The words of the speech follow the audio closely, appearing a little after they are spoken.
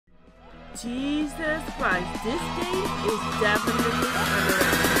Jesus Christ, this game is definitely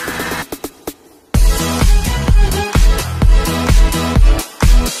underrated.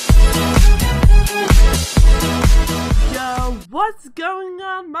 Yo, what's going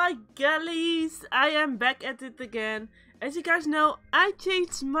on, my galleys? I am back at it again. As you guys know, I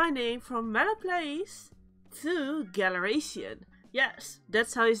changed my name from Melon to Galleration. Yes,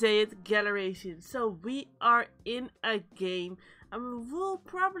 that's how you say it, Galleration. So we are in a game. Will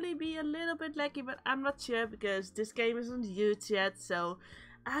probably be a little bit laggy, but I'm not sure because this game isn't huge yet, so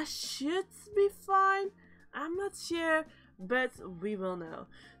I should be fine. I'm not sure, but we will know.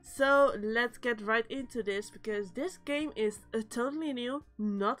 So let's get right into this because this game is totally new,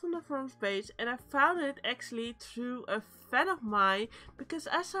 not on the front page, and I found it actually through a fan of mine because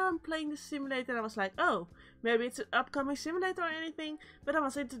I saw him playing the simulator and I was like, oh, maybe it's an upcoming simulator or anything, but I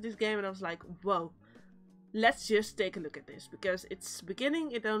was into this game and I was like, whoa. Let's just take a look at this because it's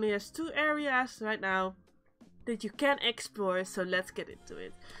beginning. It only has 2 areas right now that you can explore, so let's get into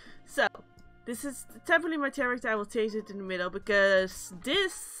it. So this is definitely my character. I will change it in the middle because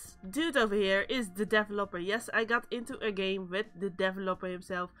this dude over here is the developer. Yes, I got into a game with the developer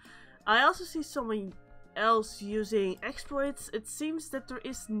himself. I also see someone else using exploits. It seems that there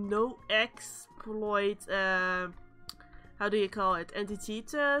is no exploit, how do you call it, anti-cheat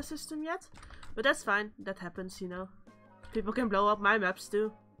system yet. But that's fine, that happens, you know. People can blow up my maps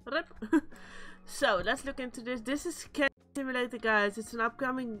too. Rip. So, let's look into this. This is Candy Simulator, guys. It's an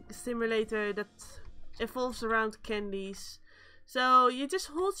upcoming simulator that evolves around candies. So, you just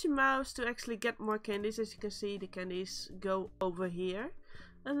hold your mouse to actually get more candies. As you can see, the candies go over here.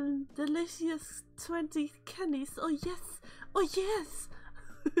 And delicious 20 candies. Oh yes! Oh yes!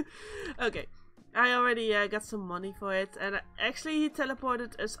 Okay. I already got some money for it, and actually he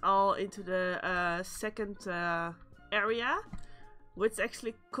teleported us all into the second area, which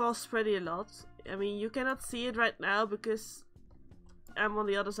actually costs pretty a lot. I mean, you cannot see it right now because I'm on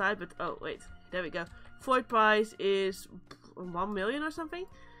the other side, but oh wait, there we go. Void price is 1 million or something.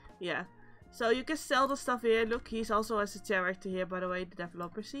 Yeah, so you can sell the stuff here. Look, he's also as a character here, by the way, the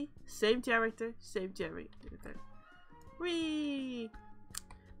developer. See, same character, same character. Whee!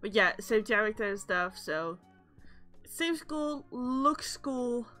 But yeah, same character and stuff, so it seems cool, looks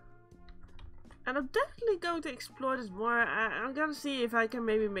cool. And I'm definitely going to explore this more. I'm gonna see if I can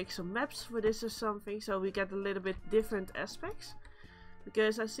maybe make some maps for this or something, so we get a little bit different aspects.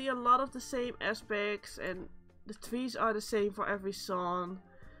 Because I see a lot of the same aspects, and the trees are the same for every zone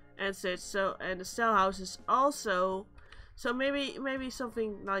and such. So, and the cell houses also. So maybe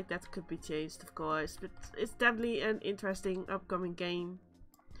something like that could be changed, of course. But it's definitely an interesting upcoming game.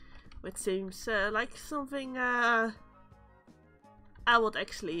 It seems like something I would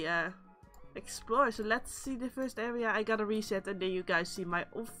actually explore. So let's see the first area. I gotta reset and then you guys see my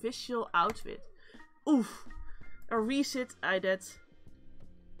official outfit. Oof! A reset I did.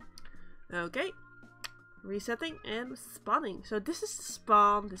 Okay. Resetting and spawning. So this is the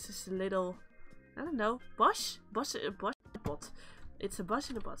spawn. This is a little, I don't know, bush in a pot. It's a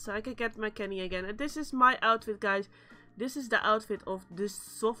bush in a pot. So I can get my candy again. And this is my outfit, guys. This is the outfit of the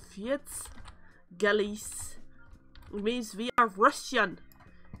Soviet galleys. It means we are Russian.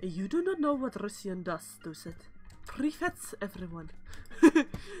 You do not know what Russian does it? Privet, everyone.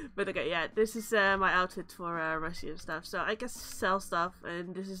 But okay, yeah, this is my outfit for Russian stuff. So I can sell stuff,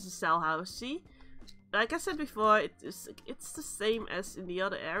 and this is the sell house. See, like I said before, it's the same as in the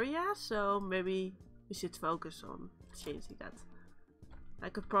other area. So maybe we should focus on changing that. I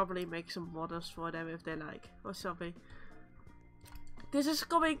could probably make some models for them if they like, or something. This is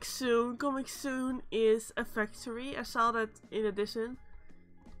coming soon. Coming soon is a factory. I saw that in addition.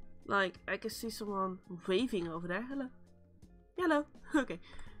 Like, I can see someone waving over there. Hello. Hello. Okay.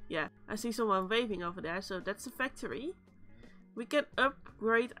 Yeah, I see someone waving over there. So that's a factory. We can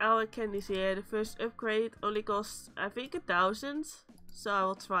upgrade our candies here. The first upgrade only costs, I think, 1,000. So I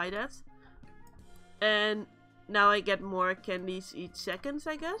will try that. And now I get more candies each second,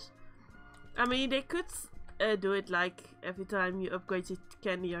 I guess. I mean, they could do it like every time you upgrade your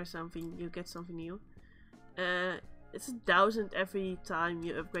candy or something, you get something new. It's 1,000 every time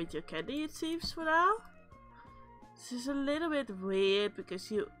you upgrade your candy, it seems, for now. This is a little bit weird because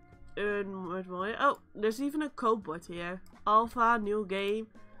you earn more. Oh, there's even a code bot here. Alpha, new game.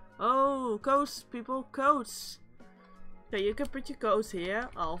 Oh, codes, people, codes. So you can put your codes here.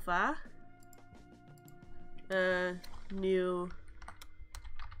 Alpha. New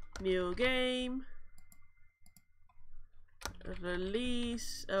game.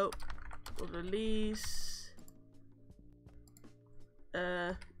 Release. Oh, release.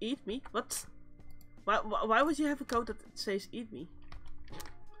 Eat me? What? Why would you have a code that says eat me?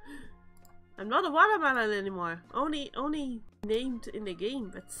 I'm not a watermelon anymore. Only named in the game,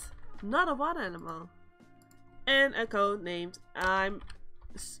 but not a water animal. And a code named I'm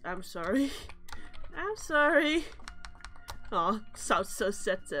sorry. I'm sorry. Oh, sounds so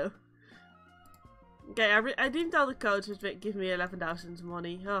sad though. Okay, I deemed all the codes which give me 11,000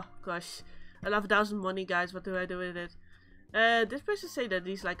 money. Oh gosh, 11,000 money, guys. What do I do with it? This person say that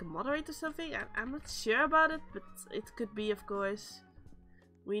he's like a moderator or something. I'm not sure about it, but it could be, of course.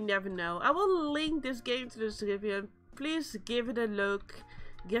 We never know. I will link this game to the description. Please give it a look.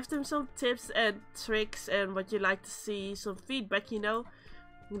 Give them some tips and tricks and what you like to see. Some feedback, you know.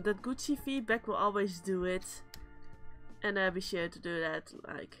 That Gucci feedback will always do it. And be sure to do that.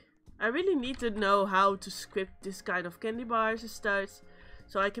 Like, I really need to know how to script this kind of candy bars and stuff,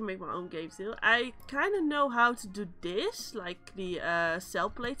 so I can make my own game still. I kind of know how to do this, like the cell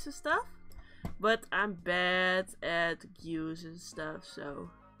plates and stuff. But I'm bad at cues and stuff, so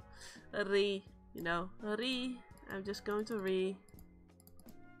I'm just going to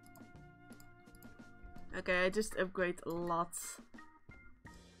Okay, I just upgrade a lot.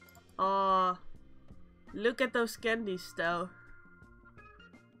 Oh, look at those candies though.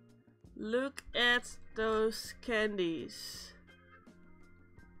 Look at those candies.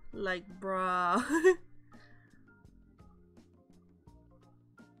 Like, bruh.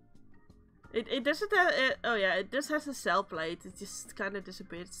 It doesn't have oh yeah, it does have a cell plate. It just kind of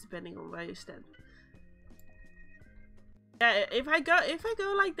disappears depending on where you stand. Yeah, if I go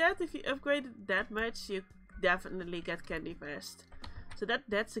like that, if you upgrade it that much, you definitely get candy fast. So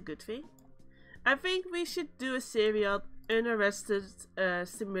that's a good thing. I think we should do a series on unarrested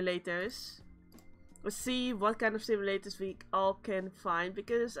simulators. We'll see what kind of simulators we all can find,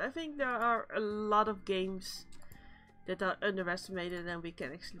 because I think there are a lot of games that are underestimated and we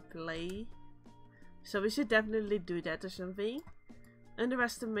can actually play. So we should definitely do that or something.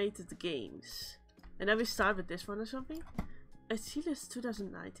 Underestimated games. And then we start with this one or something. Achilles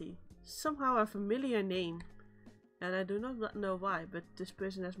 2090. Somehow a familiar name. And I do not know why, but this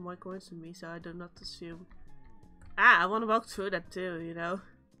person has more coins than me, so I do not assume. Ah, I want to walk through that too, you know.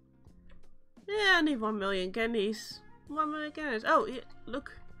 Yeah, I need 1 million candies. 1 million candies. Oh, yeah,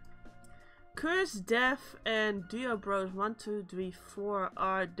 look. Curse, Death, and Duo Bros 1, 2, 3, 4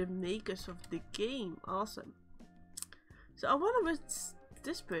 are the makers of the game. Awesome. So I wonder what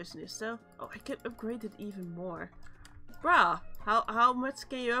this person is though. Oh, I can upgrade it even more. Bruh, how much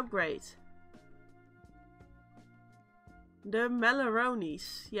can you upgrade? The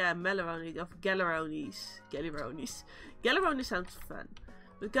Melonis. Yeah, Meloroni of Galleronis. Galleroni sounds fun.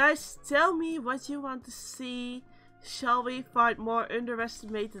 But guys, tell me what you want to see. Shall we find more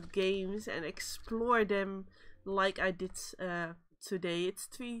underestimated games and explore them like I did today? It's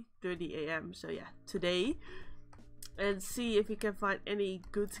 3:30 AM, so yeah, today. And see if we can find any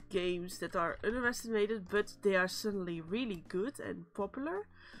good games that are underestimated, but they are suddenly really good and popular.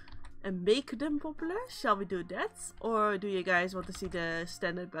 And make them popular. Shall we do that? Or do you guys want to see the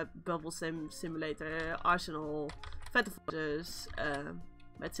standard Bubble Sim Simulator, Arsenal, Phantom Forces,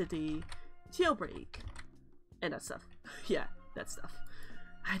 Mad City, Jailbreak, and that stuff? Yeah, that stuff.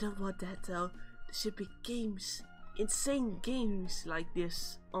 I don't want that though. There should be games, insane games like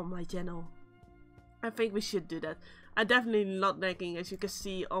this on my channel. I think we should do that. I'm definitely not lagging, as you can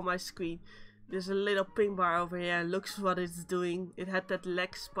see on my screen. There's a little ping bar over here. Looks what it's doing. It had that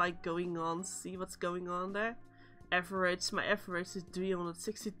lag spike going on. See what's going on there? Average. My average is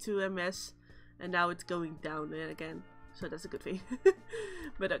 362 ms. And now it's going down again. So that's a good thing.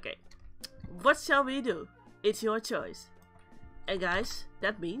 But okay. What shall we do? It's your choice. And guys,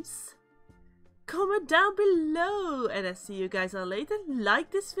 that means comment down below. And I'll see you guys all later.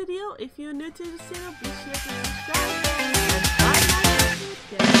 Like this video if you're new to the channel. Be sure to subscribe. And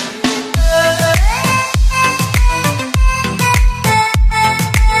bye.